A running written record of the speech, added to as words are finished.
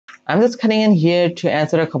I'm just cutting in here to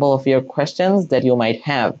answer a couple of your questions that you might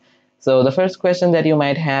have. So the first question that you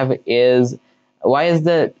might have is, why is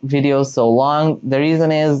the video so long? The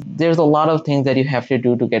reason is there's a lot of things that you have to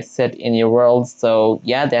do to get set in your world. So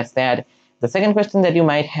yeah, that's that. The second question that you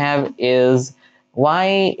might have is,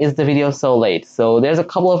 why is the video so late? So there's a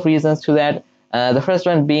couple of reasons to that. The first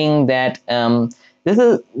one being that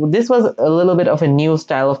this was a little bit of a new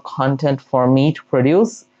style of content for me to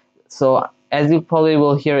produce. So as you probably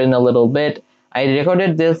will hear in a little bit, I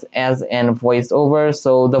recorded this as an voiceover.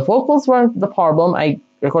 So the vocals weren't the problem. I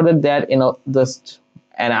recorded that in just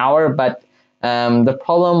an hour, but the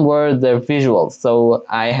problem were the visuals. So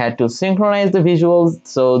I had to synchronize the visuals.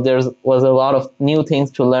 So there was a lot of new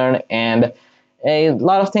things to learn and a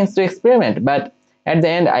lot of things to experiment. But at the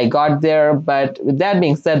end, I got there. But with that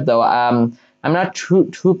being said, though, I'm not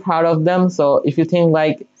too proud of them. So if you think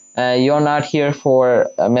like you're not here for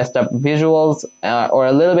messed up visuals or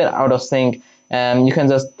a little bit out of sync, you can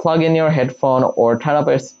just plug in your headphone or turn up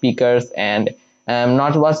your speakers and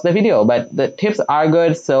not watch the video. But the tips are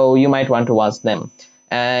good, so you might want to watch them.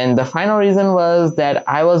 And the final reason was that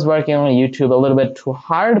I was working on YouTube a little bit too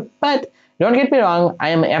hard. But don't get me wrong, I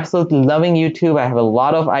am absolutely loving YouTube. I have a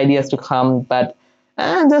lot of ideas to come, but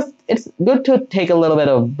it's good to take a little bit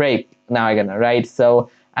of break now again, right? So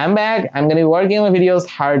I'm back. I'm gonna be working on videos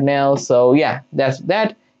hard now. So yeah, that's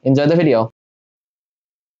that. Enjoy the video.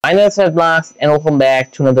 My name is RedBlockss and welcome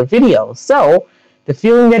back to another video. So the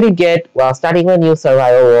feeling that you get while starting a new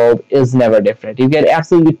survival world is never different. You get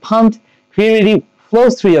absolutely pumped, creativity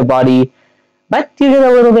flows through your body, but you get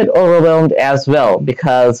a little bit overwhelmed as well,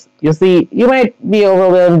 because you see, you might be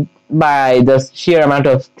overwhelmed by the sheer amount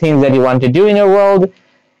of things that you want to do in your world,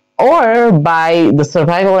 or by the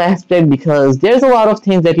survival aspect, because there's a lot of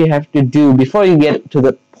things that you have to do before you get to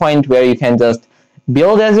the point where you can just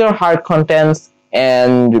build as your heart contents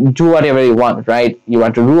and do whatever you want, right? You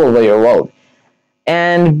want to rule over your world.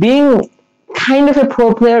 And being kind of a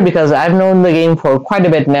pro player, because I've known the game for quite a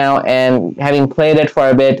bit now, and having played it for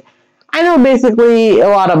a bit, I know basically a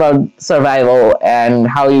lot about survival and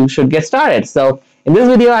how you should get started. So in this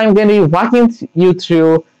video, I'm going to be walking you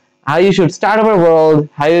through how you should start up a world,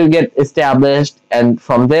 how you get established, and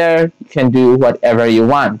from there, you can do whatever you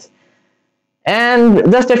want.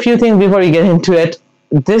 And just a few things before you get into it.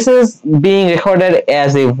 This is being recorded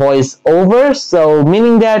as a voiceover, so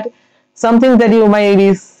meaning that something that you might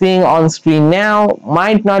be seeing on screen now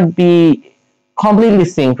might not be completely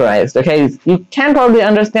synchronized, okay? You can't probably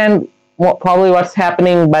understand what's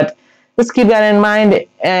happening, but just keep that in mind,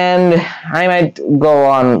 and I might go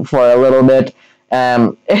on for a little bit.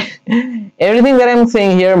 Everything that I'm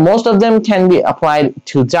saying here, most of them can be applied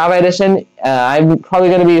to Java Edition. I'm probably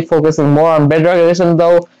going to be focusing more on Bedrock Edition,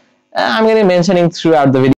 though. I'm going to be mentioning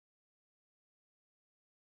throughout the video.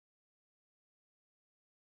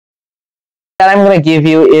 That I'm going to give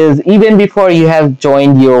you is, even before you have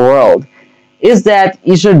joined your world, is that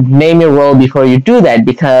you should name your world before you do that,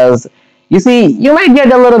 because you see, you might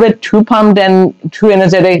get a little bit too pumped and too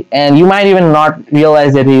energetic, and you might even not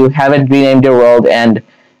realize that you haven't renamed your world, and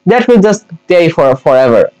that will just stay for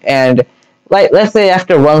forever. And like, let's say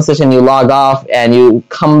after one session you log off and you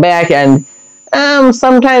come back, and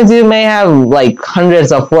sometimes you may have like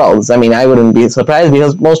hundreds of worlds. I mean, I wouldn't be surprised,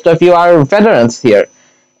 because most of you are veterans here.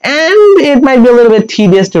 And it might be a little bit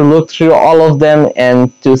tedious to look through all of them and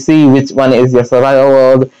to see which one is your survival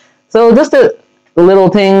world. So just a little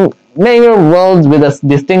thing, name your world with a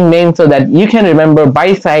distinct name so that you can remember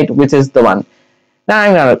by sight which is the one. Now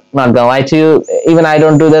I'm not gonna lie to you, even I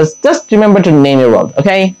don't do this, just remember to name your world,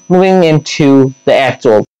 okay? Moving into the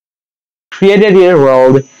actual created your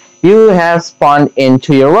world, you have spawned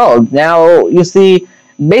into your world. Now you see,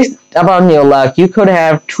 based upon your luck, you could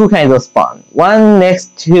have two kinds of spawn. One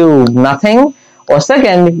next to nothing, or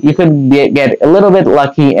second, you could get a little bit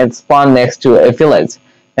lucky and spawn next to a village.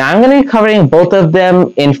 Now I'm going to be covering both of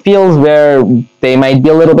them in fields where they might be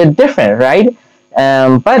a little bit different, right?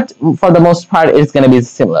 But for the most part, it's going to be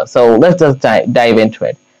similar. So let's just dive into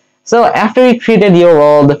it. So after you created your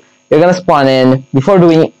world, you're going to spawn in before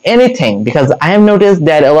doing anything, because I have noticed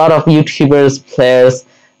that a lot of YouTubers, players,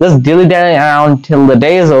 just dilly-dallying around till the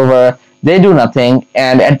day is over. They do nothing,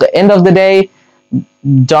 and at the end of the day,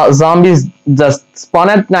 zombies just spawn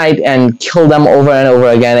at night and kill them over and over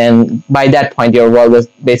again, and by that point your world is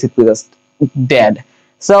basically just dead.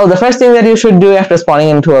 So the first thing that you should do after spawning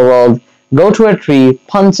into a world, go to a tree,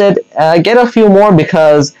 punch it, get a few more,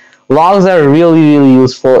 because logs are really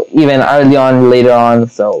useful even early on, later on.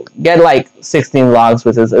 So get like 16 logs,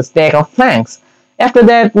 which is a stack of planks. After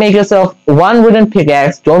that, make yourself one wooden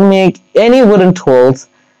pickaxe. Don't make any wooden tools.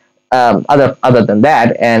 other than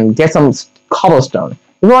that, and get some cobblestone.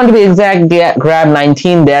 If you want to be exact, grab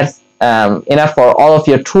 19. That's enough for all of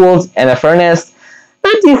your tools and a furnace,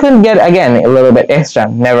 but you can get again a little bit extra,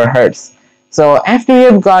 never hurts. So after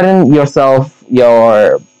you've gotten yourself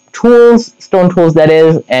your tools, stone tools that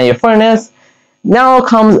is, and your furnace, now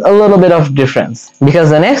comes a little bit of difference, because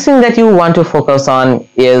the next thing that you want to focus on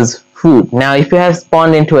is food. Now if you have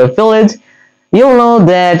spawned into a village, you'll know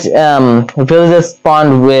that villages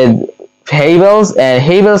spawn with hay bales, and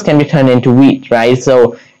hay bales can be turned into wheat, right?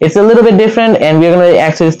 So it's a little bit different, and we're going to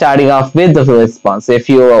actually starting off with the village spawn. So if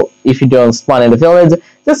you don't spawn in the village,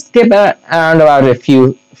 just skip around about a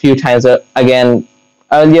few times again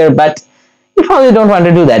earlier, but you probably don't want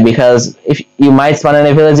to do that, because if you might spawn in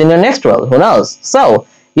a village in your next world, who knows? So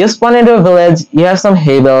you spawn into a village, you have some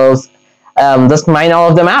hay bales, just mine all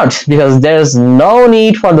of them out, because there's no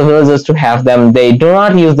need for the villagers to have them. They do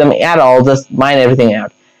not use them at all. Just mine everything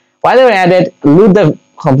out. While you're at it, loot the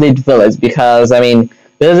complete village, because I mean,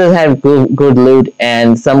 villagers have good loot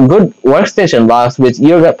and some good workstation blocks, which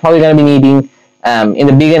you're probably going to be needing in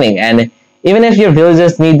the beginning. And even if your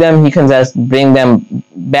villagers need them, you can just bring them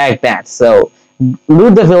back. So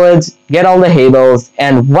loot the village, get all the hay bales,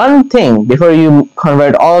 and one thing before you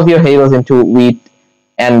convert all of your hay bales into wheat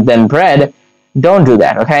and then bread, don't do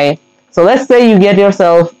that, okay? So let's say you get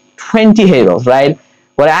yourself 20 hay bales, right?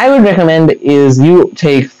 What I would recommend is you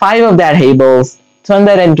take 5 of that hay bales, turn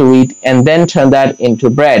that into wheat, and then turn that into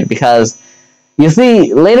bread, because you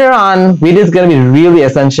see, later on, wheat is going to be really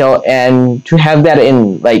essential, and to have that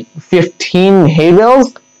in like 15 hay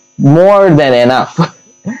bales, more than enough.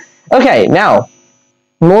 Okay, now,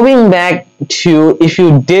 moving back to if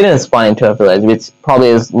you didn't spawn into a village, which probably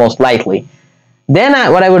is most likely, then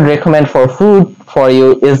what I would recommend for food for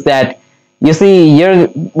you is that, you see,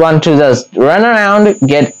 you want to just run around,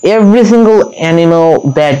 get every single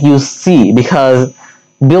animal that you see, because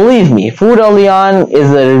believe me, food early on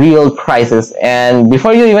is a real crisis, and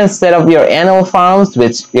before you even set up your animal farms,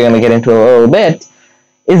 which we're going to get into a little bit,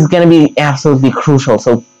 is going to be absolutely crucial.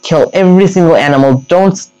 So kill every single animal.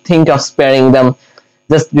 Don't think of sparing them.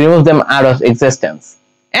 Just remove them out of existence.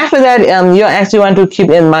 After that, you actually want to keep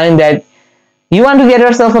in mind that you want to get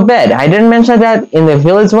yourself a bed. I didn't mention that in the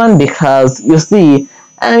village one, because you see,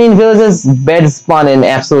 I mean, villages beds spawn in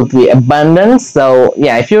absolutely abundance. So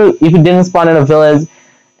yeah, if you didn't spawn in a village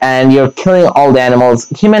and you're killing all the animals,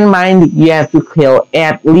 keep in mind you have to kill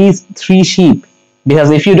at least 3 sheep,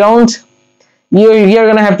 because if you don't, you're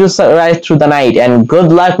gonna have to survive through the night, and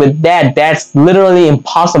good luck with that. That's literally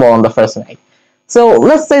impossible on the first night. So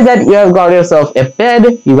let's say that you have got yourself a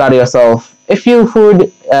bed, you got yourself a few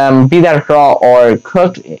food, be that raw or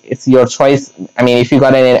cooked, it's your choice. I mean, if you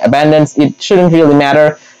got it in abundance, it shouldn't really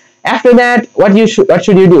matter. After that, what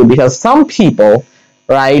should you do? Because some people,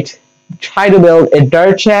 right, try to build a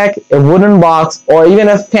dirt shack, a wooden box, or even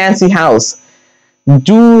a fancy house.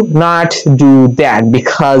 Do not do that,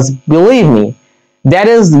 because believe me, that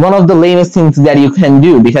is one of the lamest things that you can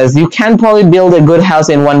do, because you can probably build a good house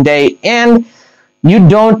in one day, and you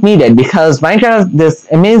don't need it, because Minecraft has this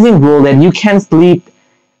amazing rule that you can sleep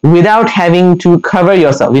without having to cover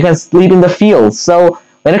yourself. You can sleep in the fields. So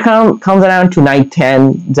when it comes around to night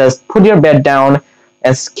 10, just put your bed down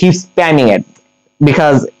and keep spamming it,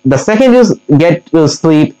 because the second you get to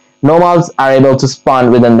sleep, no mobs are able to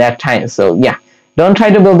spawn within that time. So yeah, don't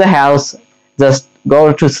try to build a house, just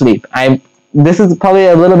go to sleep. This is probably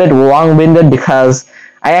a little bit long-winded, because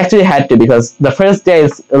I actually had to, because the first day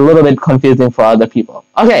is a little bit confusing for other people.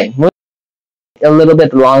 Okay, a little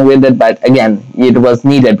bit long-winded, but again, it was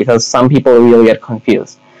needed, because some people really get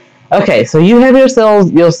confused. Okay, so you have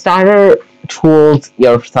yourselves your starter tools, you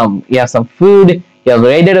have some food, you have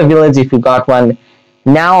raided a village if you got one.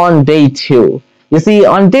 Now on day 2, you see,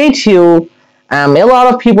 on day 2, a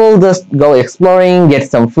lot of people just go exploring,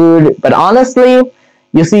 get some food, but honestly,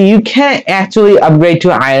 you see, you can't actually upgrade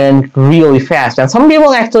to iron really fast, and some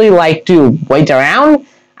people actually like to wait around.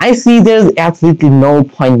 I see there's absolutely no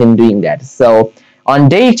point in doing that. So on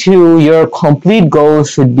day 2, your complete goal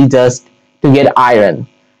should be just to get iron.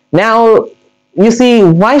 Now, you see,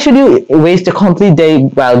 why should you waste a complete day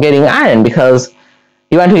while getting iron? Because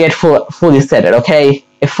you want to get fully setted, okay?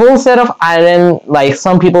 A full set of iron, like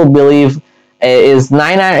some people believe, is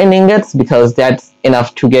 9 iron ingots, because that's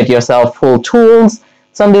enough to get yourself full tools.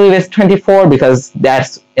 Some believe it's 24, because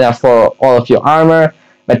that's enough for all of your armor.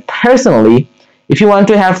 But personally, if you want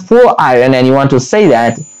to have full iron and you want to say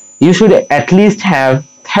that, you should at least have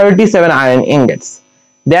 37 iron ingots.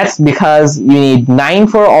 That's because you need 9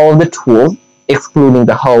 for all of the tools, excluding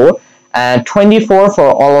the hoe, and 24 for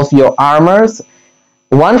all of your armors,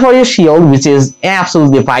 one for your shield, which is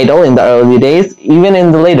absolutely vital in the early days, even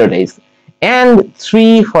in the later days, and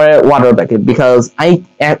 3 for a water bucket, because I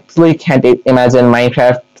actually can't imagine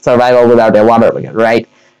Minecraft survival without a water bucket, right?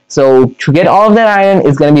 So to get all of that iron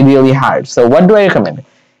is going to be really hard. So what do I recommend?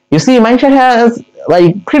 You see, Minecraft has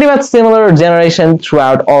like pretty much similar generation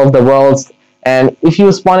throughout all of the worlds, and if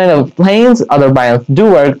you spawn in a plains, other biomes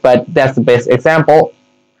do work, but that's the best example.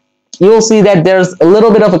 You will see that there's a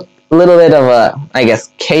little bit of a I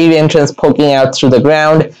guess cave entrance poking out through the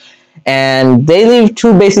ground, and they leave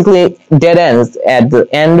 2 basically dead ends at the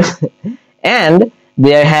end and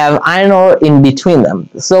they have iron ore in between them.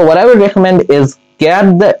 So what I would recommend is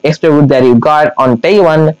get the extra wood that you got on day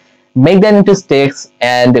 1, make that into sticks,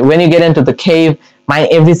 and when you get into the cave, mine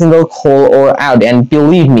every single coal ore out, and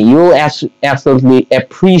believe me, you will absolutely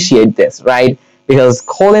appreciate this, right? Because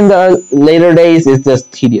coal in the later days is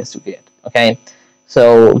just tedious to get. Okay,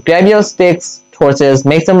 so grab your sticks, torches,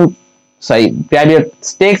 grab your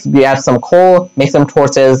sticks, grab some coal, make some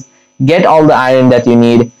torches, get all the iron that you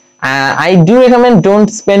need. I do recommend don't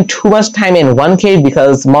spend too much time in one cave,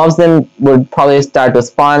 because mobs then would probably start to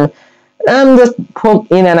spawn. Just poke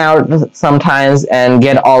in and out sometimes and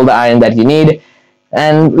get all the iron that you need.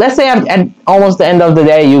 And let's say at almost the end of the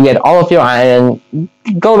day, you get all of your iron,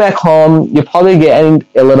 go back home, you probably get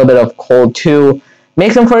a little bit of coal too.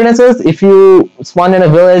 Make some furnaces. If you spawn in a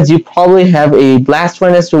village, you probably have a blast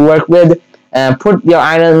furnace to work with. Put your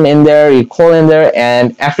iron in there, your coal in there,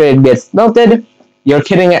 and after it gets melted, you're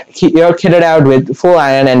kitted out with full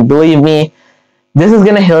iron. And believe me, this is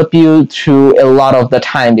going to help you through a lot of the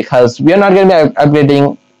time, because we are not going to be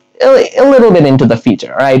upgrading a little bit into the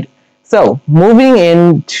future, right? So moving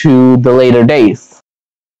into the later days,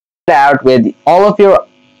 out with all of your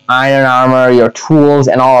iron armor, your tools,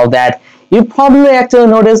 and all of that. You probably actually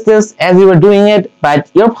noticed this as you were doing it, but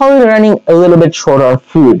you're probably running a little bit short on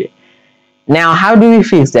food. Now, how do we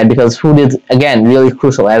fix that? Because food is, again, really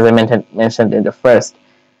crucial, as I mentioned in the first.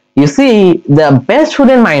 You see, the best food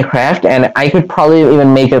in Minecraft, and I could probably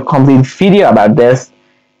even make a complete video about this,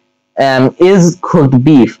 is cooked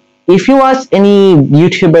beef. If you watch any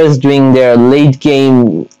YouTubers doing their late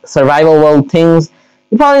game survival world things,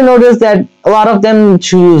 you probably notice that a lot of them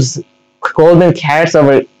choose golden carrots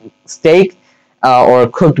over steak, or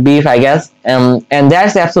cooked beef, I guess, and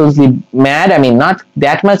that's absolutely mad. I mean, not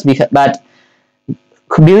that much, but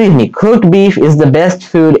believe me, cooked beef is the best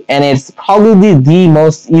food, and it's probably the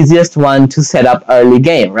most easiest one to set up early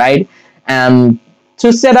game, right?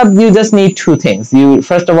 To set up, you just need 2 things. You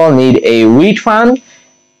first of all need a wheat farm,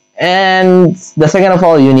 and the second of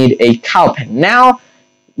all, you need a cow pen. Now,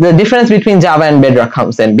 the difference between Java and Bedrock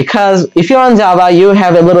comes in, because if you're on Java, you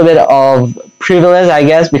have a little bit of privilege, I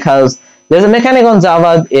guess, because there's a mechanic on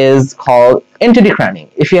Java is called entity cramming.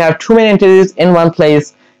 If you have too many entities in one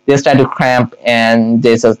place, they start to cramp and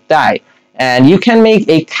they just die. And you can make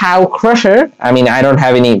a cow crusher. I mean, I don't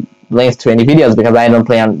have any links to any videos because I don't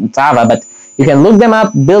play on Java, but you can look them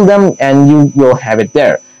up, build them, and you will have it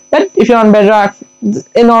there. But if you're on Bedrock,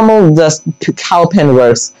 a normal just cow pen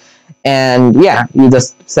works. And yeah, you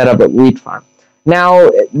just set up a wheat farm. Now,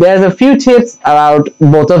 there's a few tips about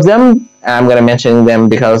both of them. I'm going to mention them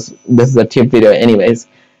because this is a tip video anyways.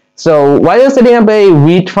 So while you're setting up a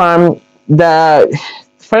wheat farm, the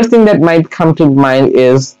first thing that might come to mind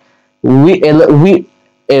is a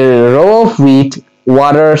row of wheat,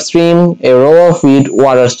 water stream, a row of wheat,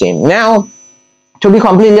 water stream. Now, to be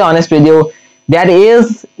completely honest with you, that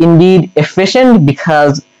is indeed efficient,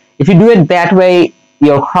 because if you do it that way,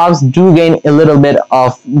 your crops do gain a little bit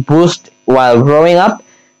of boost while growing up.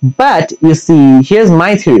 But you see, here's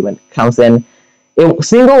my theory when it comes in. A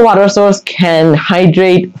single water source can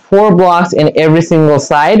hydrate 4 blocks in every single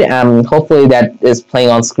side. Hopefully that is playing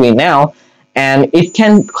on screen now. And it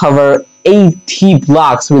can cover 80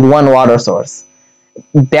 blocks with 1 water source.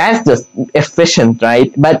 That's just efficient,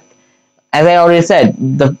 right? But as I already said,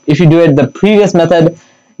 if you do it the previous method,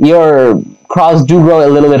 your crops do grow a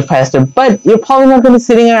little bit faster, but you're probably not going to be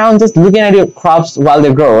sitting around just looking at your crops while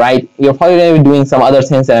they grow, right? You're probably going to be doing some other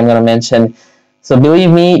things that I'm going to mention. So believe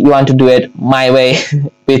me, you want to do it my way,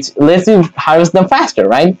 which lets you harvest them faster,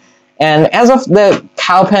 right? And as of the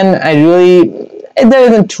cow pen,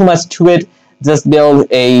 there isn't too much to it. Just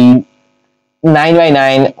build a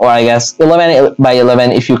 9x9, or I guess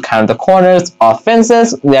 11x11 if you count the corners of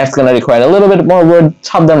fences. That's going to require a little bit more wood.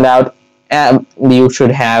 Chop them out, and you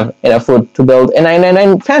should have enough wood to build a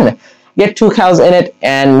 9x9 pen. Get 2 cows in it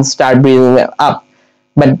and start breeding them up.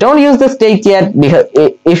 But don't use the steak yet, because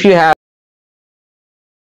if you have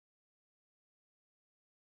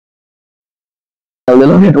a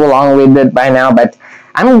little bit long-winded by now, but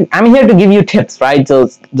I'm here to give you tips, right? So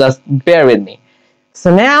just bear with me.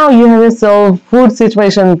 So now you have yourself food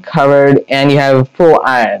situation covered and you have full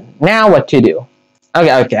iron. Now what to do?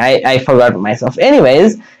 Okay, I forgot myself.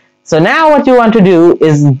 Anyways, so now what you want to do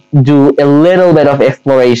is do a little bit of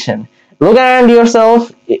exploration. Look around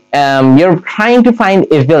yourself. You're trying to find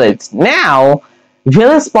a village. Now,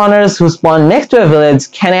 village spawners who spawn next to a village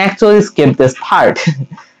can actually skip this part.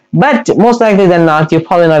 But most likely than not, you're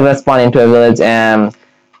probably not going to spawn into a village.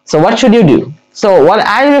 So what should you do? So what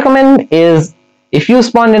I recommend is, if you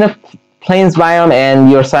spawned in a plains biome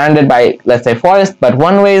and you're surrounded by, let's say, forest, but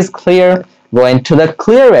one way is clear, go into the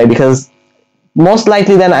clear way, because most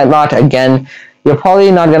likely than not, again, you're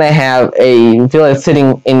probably not going to have a village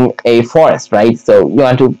sitting in a forest, right? So you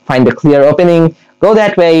want to find a clear opening, go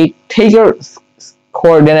that way, take your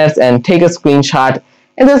coordinates and take a screenshot,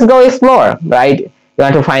 and just go explore, right? You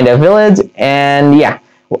want to find a village, and yeah.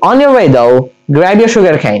 On your way though, grab your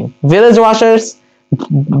sugarcane. Village watchers,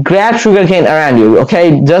 grab sugarcane around you,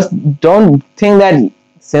 okay? Just don't think that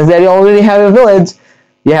since that you already have a village,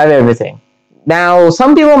 you have everything. Now,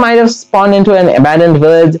 some people might have spawned into an abandoned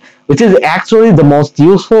village, which is actually the most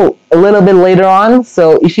useful a little bit later on.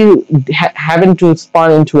 So if you happen to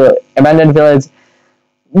spawn into an abandoned village,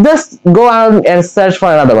 just go out and search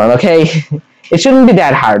for another one, okay? It shouldn't be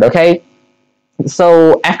that hard, okay?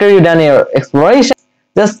 So after you've done your exploration,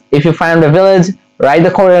 just if you find a village, write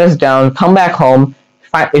the coordinates down, come back home.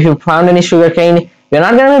 If you found any sugarcane, you're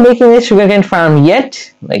not going to be making a sugarcane farm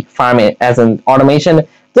yet, like farm it as an automation.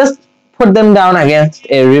 Just put them down against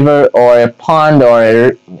a river or a pond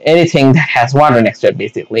or anything that has water next to it,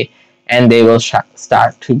 basically, and they will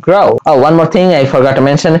start to grow. Oh, one more thing I forgot to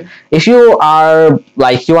mention. If you are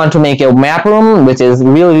like, you want to make a map room, which is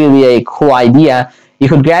really a cool idea, you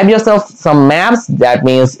could grab yourself some maps. That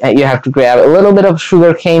means you have to grab a little bit of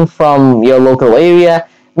sugarcane from your local area,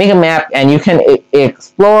 make a map, and you can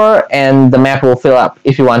explore, and the map will fill up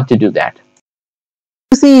if you want to do that.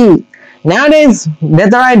 You see, nowadays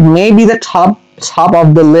netherite may be the top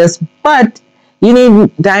of the list, but you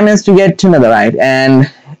need diamonds to get to netherite,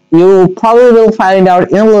 and you probably will find out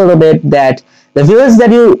in a little bit that the village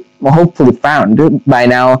that you hopefully found by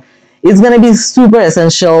now is going to be super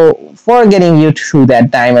essential for getting you to that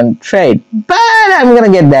diamond trade. But I'm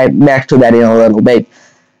going to get back to that in a little bit.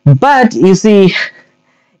 But you see,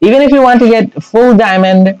 even if you want to get full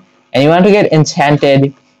diamond and you want to get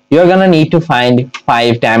enchanted, you're going to need to find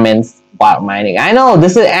 5 diamonds while mining. I know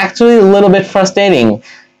this is actually a little bit frustrating.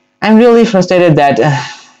 I'm really frustrated that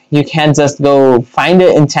you can't just go find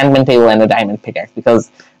an enchantment table and a diamond pickaxe, because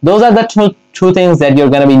those are the two things that you're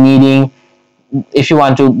going to be needing if you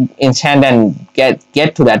want to enchant and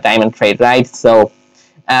get to that diamond trade, right? So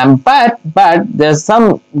but there's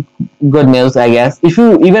some good news, I guess. If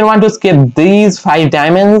you even want to skip these 5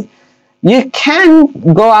 diamonds, you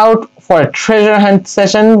can go out for a treasure hunt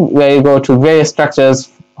session where you go to various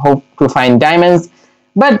structures, hope to find diamonds.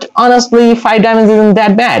 But honestly, 5 diamonds isn't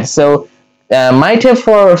that bad. So my tip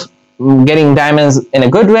for getting diamonds in a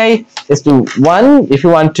good way is to, one, if you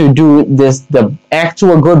want to do this the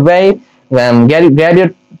actual good way, grab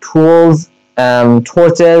your tools,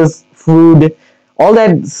 torches, food, all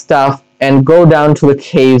that stuff, and go down to the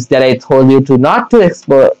caves that I told you to not to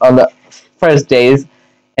explore on the first days,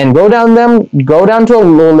 and go down to a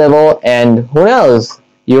low level, and who knows,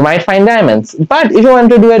 you might find diamonds. But if you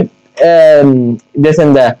want to do it this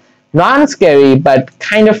in the non-scary but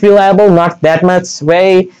kind of reliable, not that much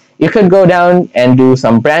way, you could go down and do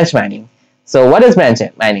some branch mining. So what is branch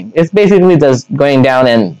mining? It's basically just going down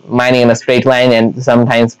and mining in a straight line and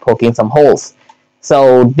sometimes poking some holes.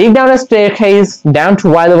 So dig down a staircase down to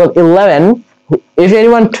Y level 11. If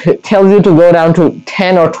anyone tells you to go down to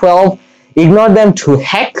 10 or 12, ignore them to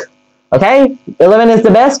heck. Okay? 11 is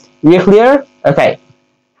the best. We're clear? Okay.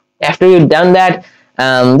 After you've done that,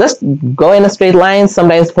 just go in a straight line,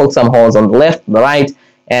 sometimes poke some holes on the left, the right,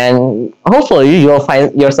 and hopefully you'll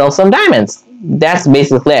find yourself some diamonds. That's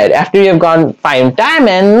basically it. After you've gone 5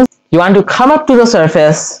 diamonds, you want to come up to the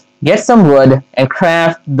surface, get some wood, and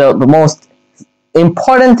craft the most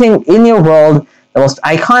important thing in your world, the most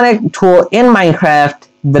iconic tool in Minecraft,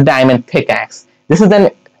 the diamond pickaxe. This is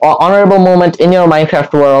an honorable moment in your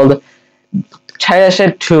Minecraft world. Cherish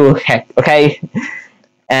it to heck, okay?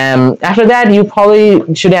 After that, you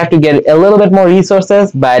probably should have to get a little bit more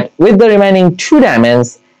resources, but with the remaining 2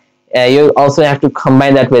 diamonds, you also have to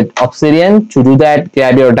combine that with obsidian. To do that,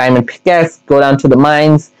 grab your diamond pickaxe, go down to the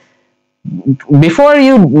mines. Before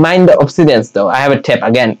you mine the obsidians though, I have a tip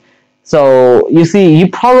again. So you see, you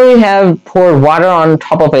probably have poured water on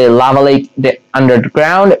top of a lava lake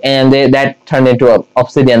underground, and that turned into an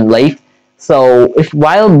obsidian lake. So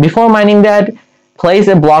before mining that, place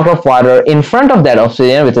a block of water in front of that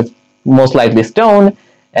obsidian, which is most likely stone.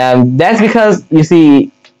 That's because you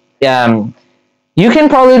see, you can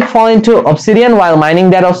probably fall into obsidian while mining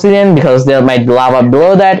that obsidian because there might be lava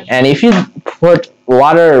below that, and if you put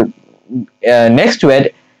water next to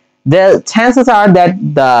it, the chances are that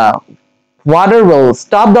the water will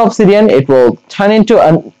stop the obsidian, it will turn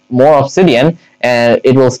into more obsidian, and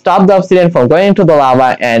it will stop the obsidian from going into the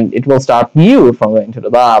lava, and it will stop you from going into the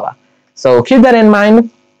lava. So keep that in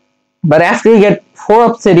mind. But after you get 4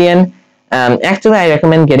 obsidian, actually I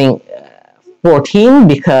recommend getting 14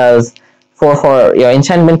 because for your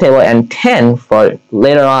enchantment table, and 10 for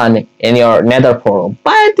later on in your nether portal.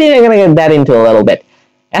 But you're gonna get that into a little bit.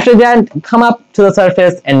 After that, come up to the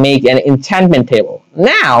surface and make an enchantment table.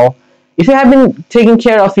 Now, if you have been taking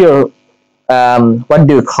care of your what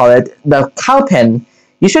do you call it, the cow pen,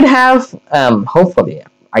 you should have hopefully,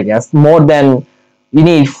 I guess, more than, you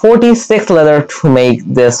need 46 leather to make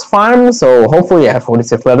this farm. So hopefully you have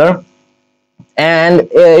 46 leather. And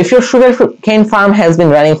if your sugarcane farm has been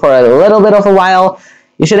running for a little bit of a while,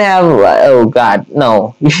 you should have, oh god,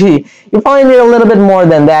 no, you probably need a little bit more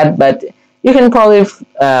than that, but you can probably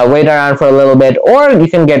wait around for a little bit, or you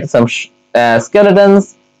can get some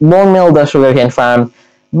skeletons, bone meal the sugarcane farm.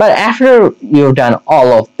 But after you've done all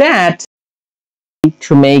of that,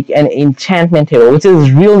 to make an enchantment table, which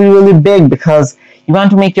is really, really big because you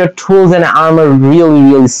want to make your tools and armor really,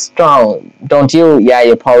 really strong, don't you? Yeah,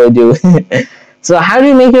 you probably do. So how do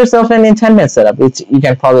you make yourself an enchantment setup, which you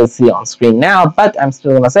can probably see on screen now, but I'm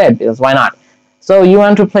still gonna say it because why not? So you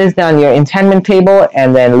want to place down your enchantment table,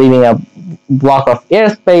 and then leaving a block of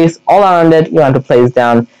airspace all around it, you want to place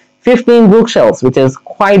down 15 bookshelves, which is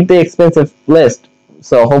quite the expensive list.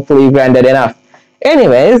 So hopefully you grinded enough.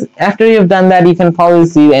 Anyways, after you've done that, you can probably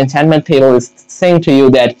see the enchantment table is saying to you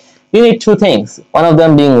that you need 2 things, one of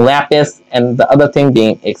them being lapis and the other thing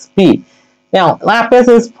being XP. Now, lapis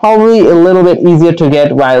is probably a little bit easier to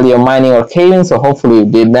get while you're mining or caving, so hopefully you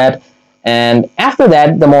did that. And after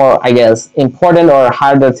that, the more, I guess, important or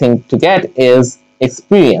harder thing to get is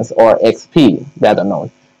experience, or XP, better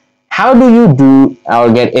known. How do you do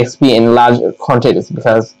or get XP in large quantities?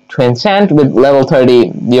 Because to enchant with level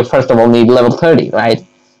 30, you first of all need level 30, right?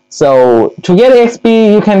 So to get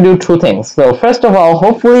XP, you can do 2 things. So first of all,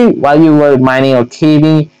 hopefully while you were mining or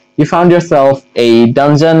caving, you found yourself a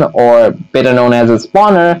dungeon, or better known as a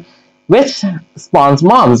spawner, which spawns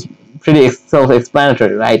mobs. Pretty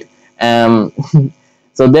self-explanatory, right?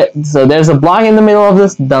 So there's a block in the middle of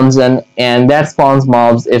this dungeon, and that spawns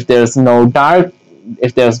mobs if there's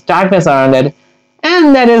darkness around it,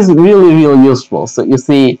 and that is really, really useful. So you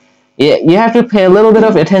see, you have to pay a little bit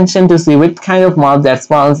of attention to see which kind of mob that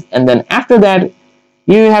spawns, and then after that,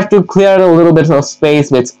 you have to clear a little bit of space,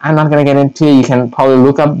 which I'm not going to get into. You can probably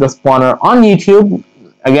look up the spawner on YouTube.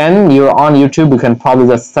 Again, you're on YouTube, you can probably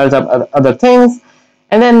just search up other things,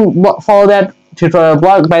 and then follow that tutorial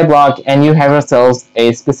block by block, and you have yourselves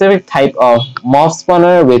a specific type of mob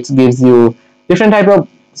spawner, which gives you different type of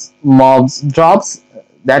mobs drops.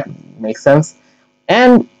 That makes sense.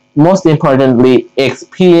 And most importantly,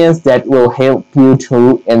 experience that will help you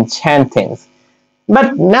to enchant things.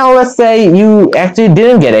 But now let's say you actually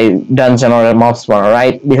didn't get a dungeon or a mob spawner,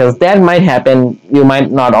 right? Because that might happen, you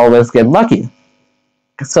might not always get lucky.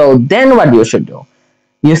 So then what you should do?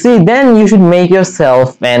 You see, then you should make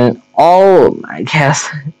yourself an common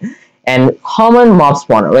mob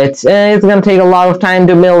spawner, which is going to take a lot of time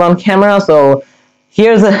to build on camera. So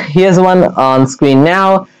here's one on screen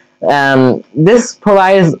now. This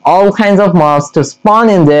provides all kinds of mobs to spawn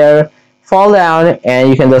in there, fall down, and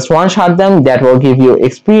you can just one-shot them. That will give you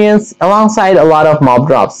experience alongside a lot of mob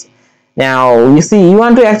drops. Now, you see, you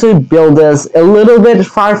want to actually build this a little bit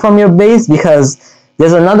far from your base, because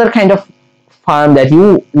there's another kind of farm that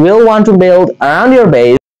you will want to build around your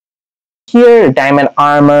base. Here, diamond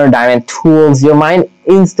armor, diamond tools, your mind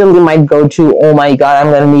instantly might go to, oh my god,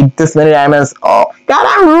 I'm going to need this many diamonds, oh god,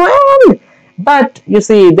 I'm ruined! But you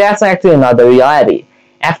see, that's actually another reality.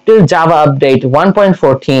 After Java update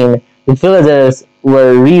 1.14, the villagers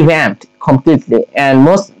were revamped completely, and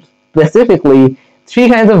most specifically, 3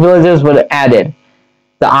 kinds of villagers were added: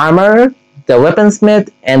 the armor, the weaponsmith,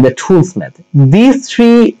 and the toolsmith. These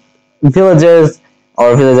 3 villagers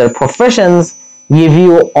or villager professions give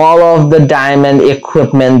you all of the diamond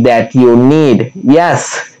equipment that you need.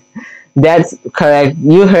 Yes, that's correct.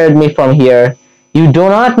 You heard me from here. You do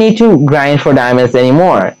not need to grind for diamonds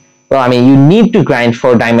anymore. Well, I mean, you need to grind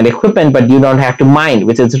for diamond equipment, but you don't have to mine,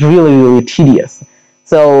 which is really, really tedious.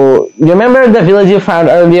 So, remember the village you found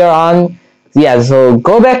earlier on? Yeah, so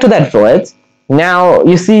go back to that village. Now,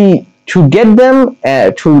 you see, to get them,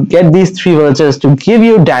 to get these 3 villagers to give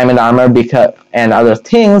you diamond armor and other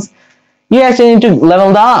things, you actually need to level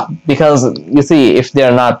them up, because you see, if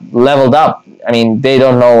they're not leveled up, I mean, they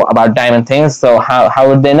don't know about diamond things, so how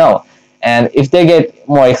would they know? And if they get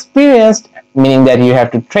more experienced, meaning that you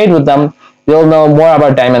have to trade with them, they'll know more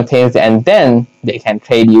about diamond things, and then they can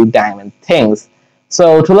trade you diamond things.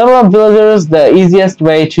 So to level up villagers, the easiest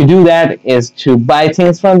way to do that is to buy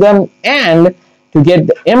things from them, and to get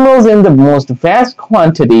the emeralds in the most vast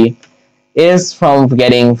quantity is from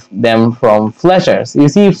getting them from fleshers. You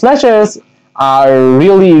see, fleshers are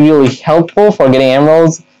really helpful for getting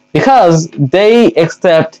emeralds, because they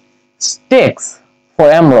accept sticks for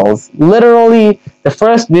emeralds. Literally, the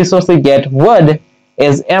first resource you get, wood,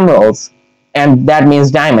 is emeralds, and that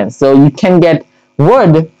means diamonds. So you can get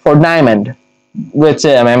wood for diamond, which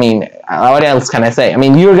I mean, what else can I say? I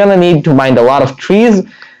mean, you're gonna need to mine a lot of trees,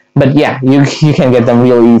 but yeah, you can get them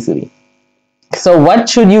real easily. So what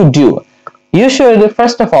should you do? You should,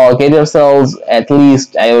 first of all, get yourselves at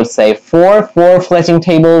least, I would say, four fletching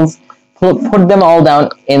tables. Put them all down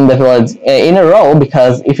in the village in a row,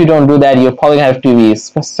 because if you don't do that, you're probably going to have to be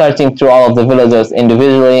searching through all of the villagers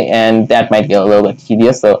individually, and that might get a little bit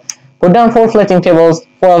tedious. So put down 4 fletching tables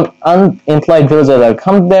for unemployed villagers that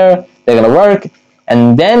come there. They're going to work,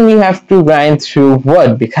 and then you have to grind through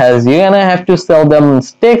wood, because you're going to have to sell them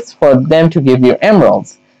sticks for them to give you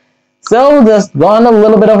emeralds. So just go on a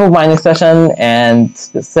little bit of a mining session and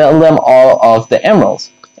sell them all of the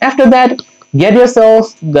emeralds. After that, get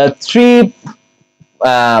yourself the 3,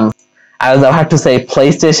 I was about to say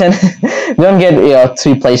PlayStation. Don't get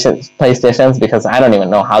 3 PlayStations, because I don't even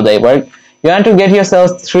know how they work. You want to get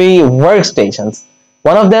yourselves 3 workstations.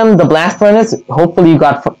 One of them, the blast furnace, hopefully you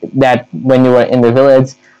got that when you were in the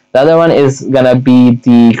village. The other one is gonna be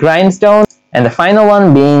the grindstone, and the final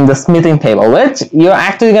one being the smithing table, which you're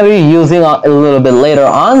actually gonna be using a little bit later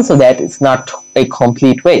on, so that it's not a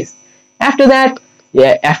complete waste. After that,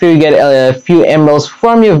 yeah, after you get a few emeralds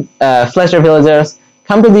from your flesher villagers,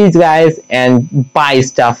 come to these guys and buy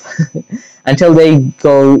stuff until they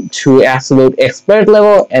go to absolute expert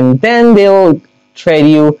level, and then they'll trade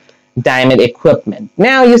you diamond equipment.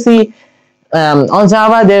 Now you see, on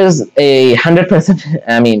Java there's a 100%,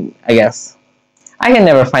 I mean, I guess I can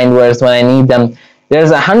never find words when I need them.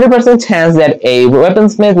 There's a 100% chance that a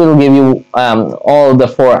weaponsmith will give you all the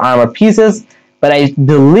 4 armor pieces, but I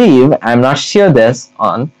believe, I'm not sure that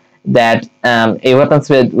a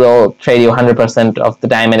weaponsmith will trade you 100% of the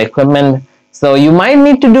diamond equipment. So you might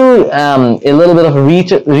need to do a little bit of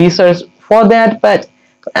research for that, but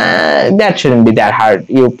that shouldn't be that hard.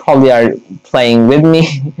 You probably are playing with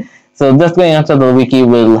me, so just going after the wiki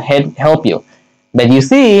will help you. But you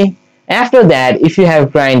see, after that, if you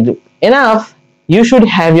have grinded enough, you should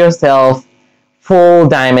have yourself full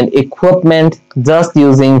diamond equipment just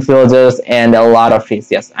using villagers and a lot of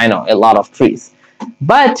trees. Yes, I know, a lot of trees.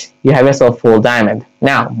 But you have yourself full diamond.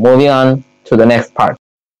 Now, moving on to the next part.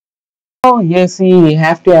 So, you see, you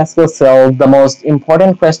have to ask yourself the most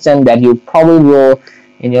important question that you probably will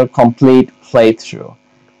in your complete playthrough.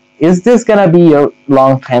 Is this gonna be your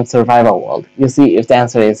long-time survival world? You see, if the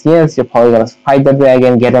answer is yes, you're probably gonna fight the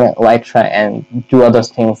dragon, get an elytra, and do other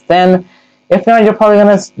things then. If not, you're probably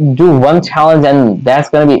gonna do one challenge and that's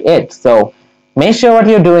gonna be it. So make sure what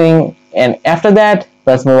you're doing, and after that,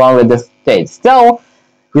 let's move on with this stage. So,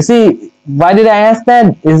 you see, why did I ask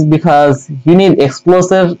that? Is because you need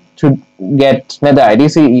explosives to get netherite. You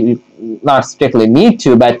see, you not strictly need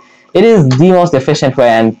to, but it is the most efficient way,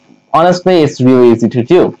 and honestly, it's really easy to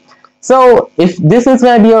do. So, if this is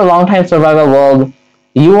going to be your long-time survival world,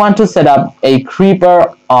 you want to set up a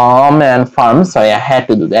creeper and farm. Sorry, I had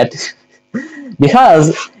to do that.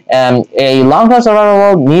 Because a long-time survival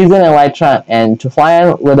world needs an elytra, and to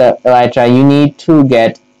fly with an elytra, you need to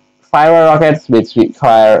get fire rockets, which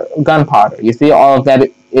require gunpowder. You see, all of that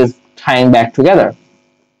is tying back together.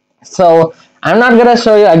 So, I'm not going to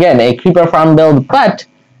show you again a creeper farm build, but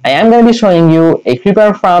I am going to be showing you a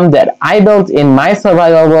creeper farm that I built in my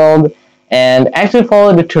survival world, and actually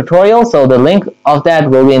follow the tutorial, so the link of that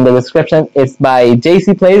will be in the description. It's by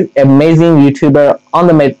JC Plays, amazing YouTuber on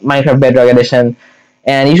the Minecraft Bedrock Edition,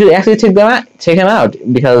 and you should actually check him out,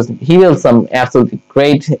 because he builds some absolutely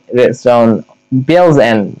great redstone builds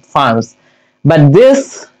and farms. But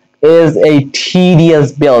this is a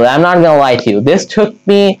tedious build, I'm not going to lie to you. This took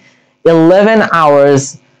me 11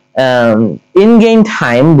 hours in-game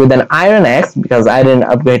time with an iron axe, because I didn't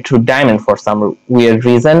upgrade to diamond for some weird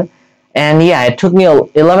reason. And yeah, it took me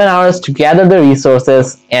 11 hours to gather the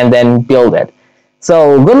resources and then build it.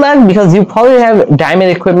 So good luck, because you probably have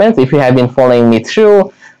diamond equipment if you have been following me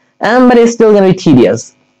through, but it's still going to be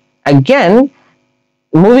tedious. again,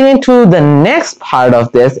 moving into the next part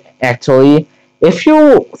of this, actually, if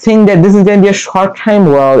you think that this is going to be a short-time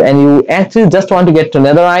world and you actually just want to get to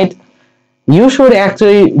netherite, you should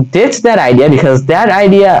actually ditch that idea, because that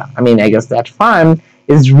idea, I mean, I guess that farm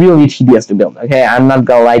is really tedious to build. Okay, I'm not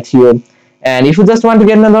gonna lie to you. And if you just want to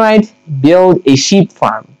get netherite, build a sheep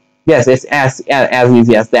farm. Yes, it's as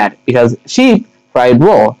easy as that, because sheep provide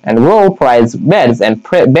wool, and wool provides beds, and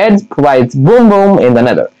beds provides boom boom in the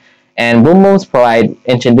nether, and boom booms provide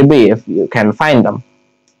ancient debris if you can find them.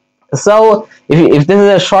 So if this is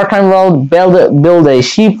a short-term world, build a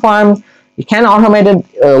sheep farm. You can automate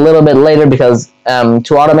it a little bit later, because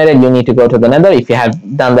to automate it you need to go to the nether. If you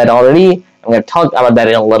have done that already, I'm going to talk about that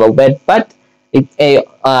in a little bit, but a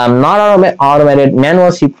not automated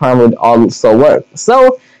manual sheep farm would also work.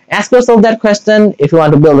 So ask yourself that question. If you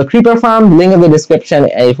want to build a creeper farm, link in the description.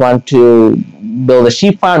 And if you want to build a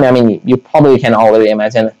sheep farm, I mean, you probably can already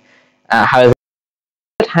imagine how is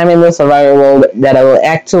the time in the survival world that I will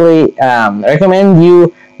actually recommend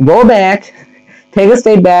you go back, take a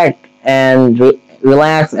step back, and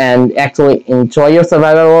relax and actually enjoy your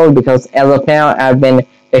survival world, because as of now I've been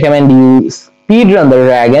recommending you speedrun the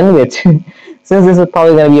dragon, which since this is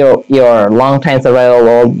probably going to be your long time survival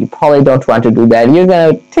world, you probably don't want to do that. You're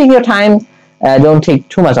going to take your time, don't take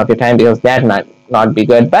too much of your time, because that might not be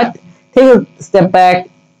good, but take a step back,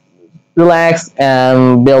 relax,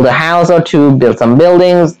 build a house or two, build some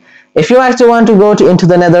buildings. If you actually want to go into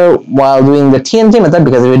the nether while doing the TNT method,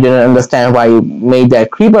 because if you didn't understand why you made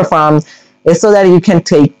that creeper farm, it's so that you can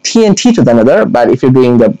take TNT to the nether. But if you're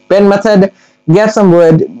doing the bed method, get some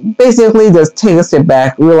wood, basically just take a step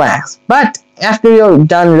back, relax. But after you're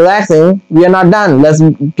done relaxing, we are not done. Let's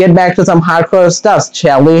get back to some hardcore stuff,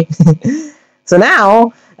 shall we? So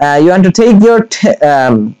now, you want to take your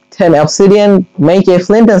 10 obsidian, make a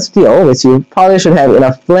flint and steel, which you probably should have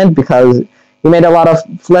enough flint, because you made a lot of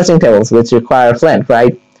fletching tables which require flint,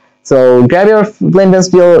 right? So grab your flint and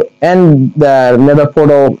steel and the nether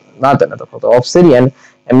portal, not the nether portal, obsidian,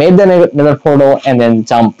 and make the nether portal, and then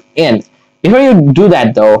jump in. Before you do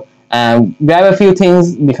that though, grab a few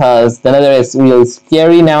things, because the nether is really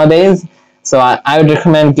scary nowadays. So I would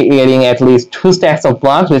recommend getting at least 2 stacks of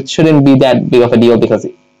blocks, which shouldn't be that big of a deal, because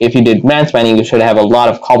if you did branch mining, you should have a lot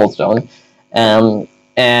of cobblestone.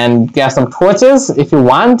 And grab some torches if you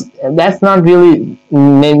want. That's not really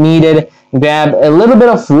needed. Grab a little bit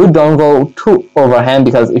of food. Don't go too overhand,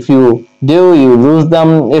 because if you do, you lose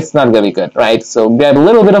them. It's not gonna be good, right? So grab a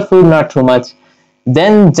little bit of food, not too much.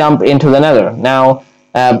 Then jump into the nether. Now,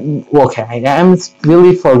 okay, I'm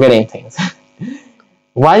really forgetting things.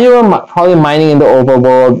 While you were probably mining in the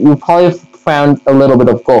overworld, you probably found a little bit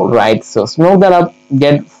of gold, right? So smoke that up,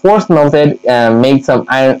 get 4 smelted, make some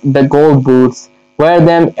iron, the gold boots, wear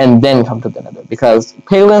them, and then come to the nether, because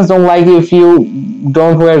pagans don't like you if you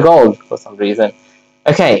don't wear gold for some reason.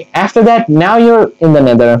 Okay, after that, now you're in the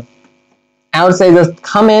nether. I would say just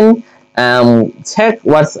come in, check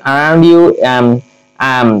what's around you.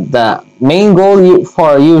 The main goal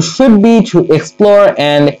for you should be to explore,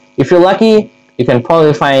 and if you're lucky, you can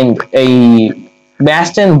probably find a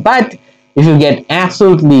bastion. But if you get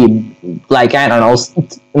absolutely, like, I don't know,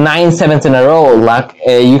 9 7s in a row luck,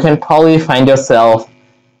 you can probably find yourself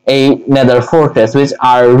a nether fortress, which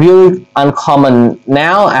are really uncommon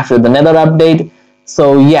now after the nether update.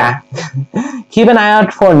 So yeah, keep an eye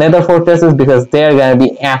out for nether fortresses, because they're gonna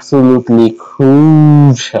be absolutely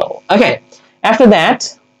crucial. Okay, after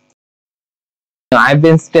that, I've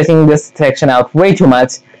been stretching this section out way too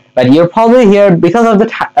much, but you're probably here because of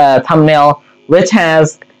the thumbnail, which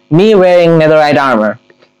has me wearing netherite armor.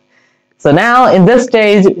 So now in this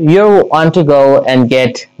stage, you want to go and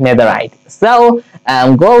get netherite. So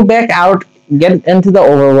go back out, get into the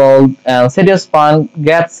overworld, set your spawn,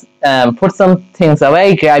 put some things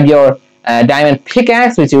away, grab your diamond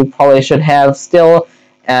pickaxe, which you probably should have still.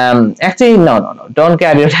 Actually, no, don't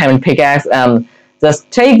grab your diamond pickaxe.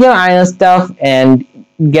 Just take your iron stuff and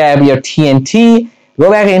grab your TNT,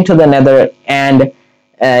 go back into the nether, and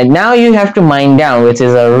now you have to mine down, which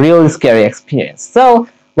is a really scary experience. So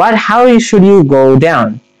how should you go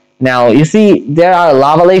down? Now you see there are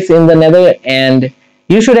lava lakes in the nether, and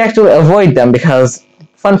you should actually avoid them, because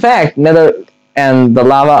fun fact, nether and the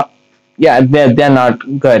lava, yeah, they're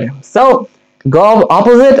not good. So go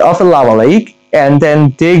opposite of a lava lake and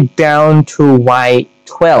then dig down to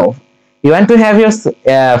Y12. You want to have your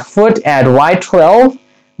foot at Y12,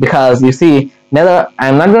 because you see nether,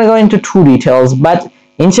 I'm not going to go into too details, but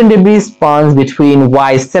ancient debris spawns between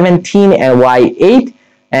Y17 and Y8,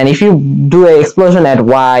 and if you do an explosion at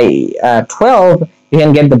Y12, you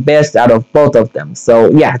can get the best out of both of them.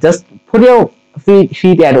 So yeah, just put your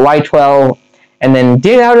feet at Y12, and then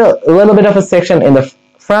dig out a little bit of a section in the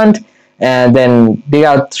front, and then dig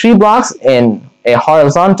out 3 blocks in a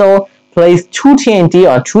horizontal, place 2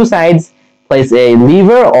 TNT on 2 sides, place a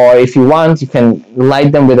lever, or if you want you can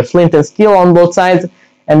light them with a flint and steel on both sides,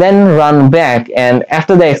 and then run back. And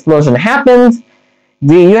after the explosion happens,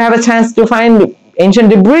 you have a chance to find ancient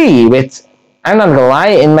debris, which I'm not gonna lie,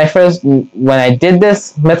 in my first, when I did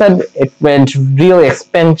this method, it went really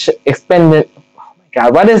expended. Oh my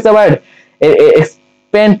god, what is the word?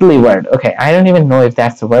 Expendly word. Okay, I don't even know if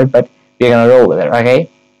that's the word, but we're gonna roll with it, okay?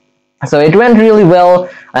 So it went really well.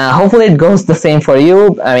 Hopefully it goes the same for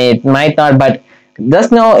you. I mean, it might not, but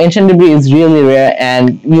just know ancient debris is really rare,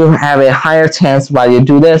 and you have a higher chance while you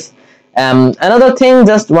do this. Another thing,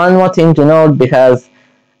 just one more thing to note, because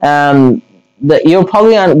you're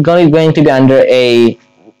probably going to be under a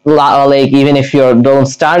lava lake even if you don't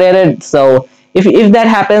start at it. So if that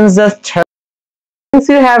happens, just turn. Since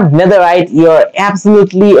you have netherite, you're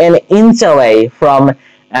absolutely an inch away from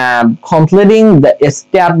completing the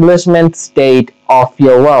establishment state of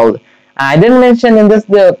your world. I didn't mention in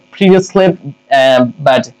the previous clip,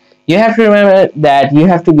 but you have to remember that you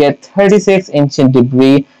have to get 36 ancient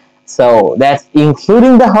debris. So that's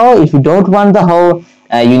including the hull. If you don't want the hull,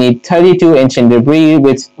 you need 32 ancient debris,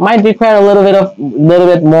 which might require a little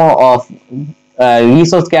bit more of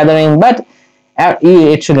resource gathering, but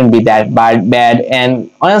it shouldn't be that bad. And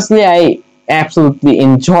honestly, I absolutely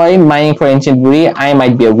enjoy mining for ancient debris. I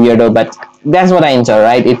might be a weirdo, but that's what I enjoy,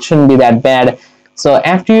 right? It shouldn't be that bad. So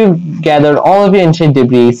after you've gathered all of your ancient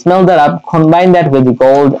debris, smelt that up, combine that with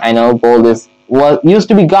gold. I know gold used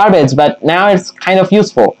to be garbage, but now it's kind of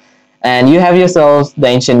useful. And you have yourselves the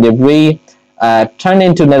ancient debris turned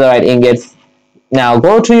into netherite ingots. Now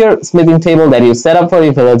go to your smithing table that you set up for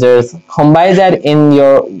your villagers, combine that in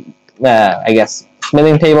your I guess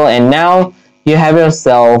smithing table, and now you have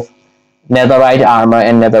yourself netherite armor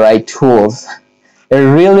and netherite tools. A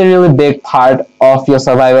really big part of your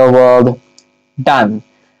survival world done.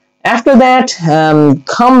 After that,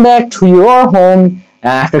 come back to your home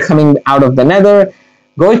after coming out of the nether.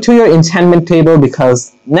 Go to your enchantment table,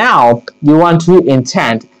 because now you want to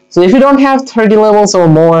enchant. So if you don't have 30 levels or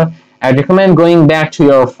more, I recommend going back to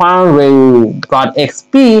your farm where you got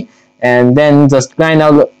XP, and then just grind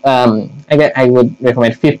out, I would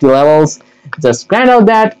recommend 50 levels. Just grind out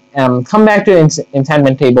that, come back to your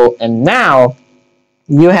enchantment table, and now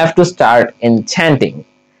you have to start enchanting.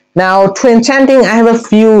 Now to enchanting, I have a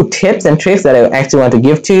few tips and tricks that I actually want to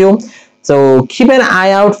give to you. So keep an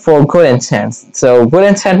eye out for good enchants. So good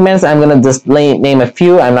enchantments, I'm going to just name a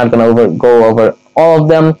few. I'm not going to go over all of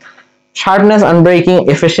them. Sharpness, unbreaking,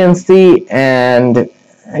 efficiency, and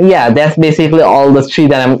yeah, that's basically all the 3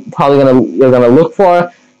 that I'm probably you're gonna look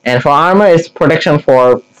for. And for armor, it's protection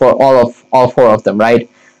for all 4 of them, right?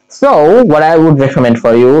 So what I would recommend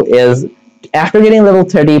for you is, after getting level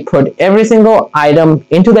 30, put every single item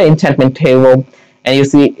into the enchantment table, and you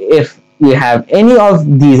see if you have any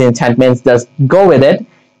of these enchantments, just go with it.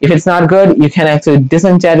 If it's not good, you can actually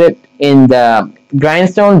disenchant it in the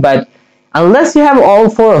grindstone, but unless you have all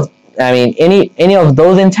 4 any of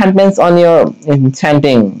those enchantments on your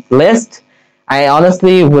enchanting list, I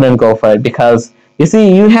honestly wouldn't go for it, because you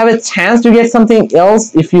see, you have a chance to get something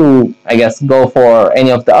else if you, I guess, go for any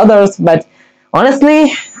of the others. But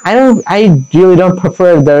honestly, I really don't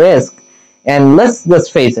prefer the risk. And let's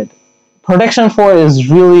just face it, protection 4 is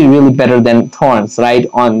really better than thorns, right,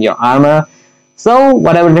 on your armor. So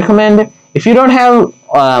what I would recommend, if you don't have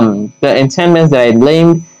the enchantments that I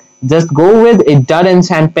named, just go with a dud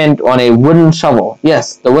enchantment on a wooden shovel.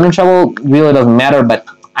 Yes, the wooden shovel really doesn't matter, but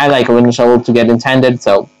I like a wooden shovel to get enchanted,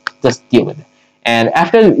 so just deal with it. And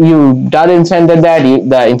after you dud enchanted that,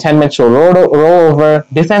 the enchantment should roll over,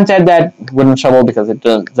 disenchant that wooden shovel because it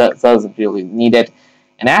doesn't really need it.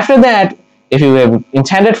 And after that, if you have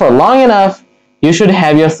enchanted for long enough, you should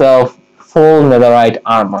have yourself full netherite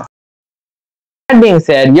armor. That being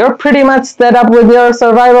said, you're pretty much set up with your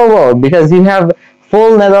survival world, because you have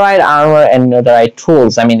full netherite armor and netherite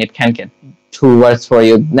tools. I mean, it can't get too worse for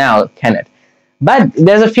you now, can it? But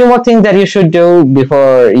there's a few more things that you should do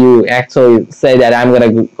before you actually say that I'm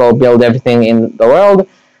gonna go build everything in the world.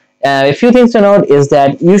 A few things to note is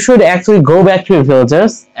that you should actually go back to your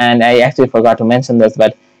villagers, and I actually forgot to mention this,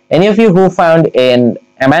 but any of you who found an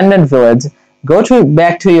abandoned village, go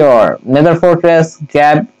back to your nether fortress,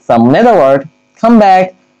 grab some netherwort, come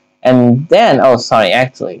back, and then,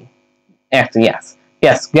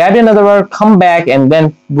 yes, grab your netherwort, come back, and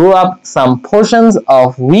then brew up some potions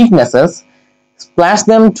of weaknesses, splash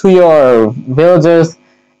them to your villagers,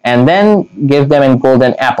 and then give them a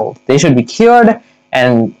golden apple. They should be cured,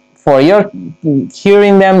 and for your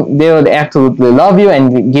curing them, they would absolutely love you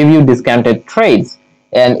and give you discounted trades.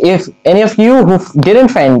 And if any of you who didn't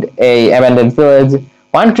find a abandoned village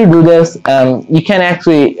want to do this, you can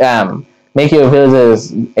actually make your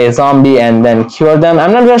villagers a zombie and then cure them.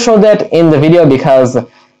 I'm not going to show that in the video because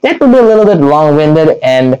that would be a little bit long-winded,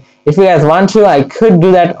 and if you guys want to, I could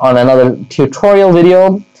do that on another tutorial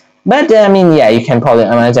video. But I mean, yeah, you can probably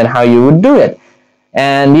imagine how you would do it.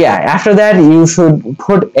 And yeah, after that, you should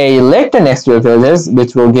put a lector next to your villagers,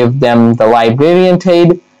 which will give them the librarian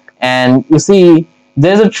trade. And you see,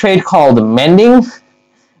 there's a trade called mending,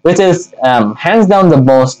 which is hands down the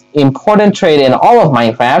most important trade in all of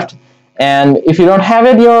Minecraft. And if you don't have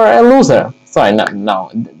it, you're a loser. Sorry,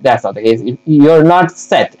 no, that's not the case. You're not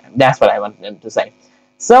set. That's what I wanted to say.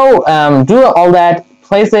 So do all that,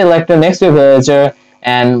 place the lector next to your villager,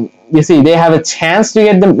 and you see they have a chance to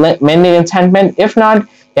get the mending enchantment. If not,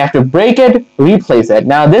 you have to break it, replace it.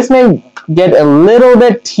 Now this may get a little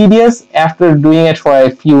bit tedious after doing it for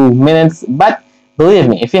a few minutes, but believe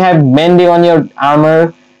me, if you have mending on your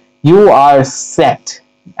armor, you are set.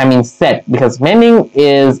 I mean set, because mending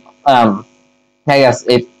is I guess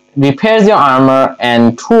it repairs your armor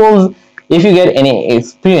and tools if you get any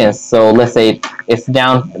experience. So let's say it's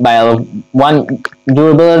down by 1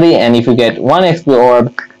 durability, and if you get 1 XP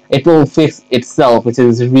orb, it will fix itself, which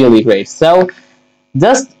is really great. So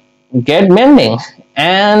just get mending,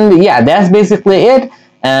 and yeah, that's basically it.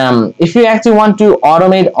 If you actually want to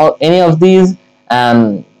automate any of these,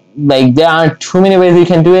 like there aren't too many ways you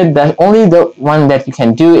can do it. The only one that you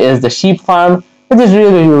can do is the sheep farm, which is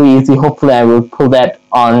really easy. Hopefully I will pull that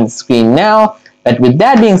on screen now. But with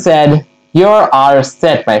that being said, you are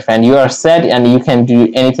set, my friend. You are set, and you can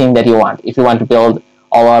do anything that you want. If you want to build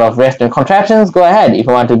a lot of redstone contraptions, go ahead. If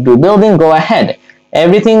you want to do building, go ahead.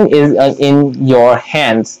 Everything is in your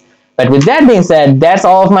hands. But with that being said, that's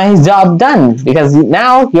all of my job done, because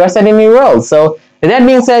now you're set in your world. So with that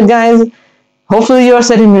being said, guys, hopefully you're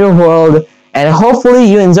set in your world, and hopefully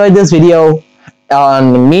you enjoyed this video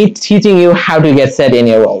on me teaching you how to get set in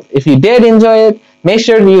your world. If you did enjoy it, make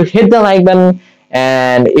sure you hit the like button,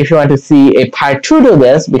 and if you want to see a part 2 to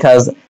this, because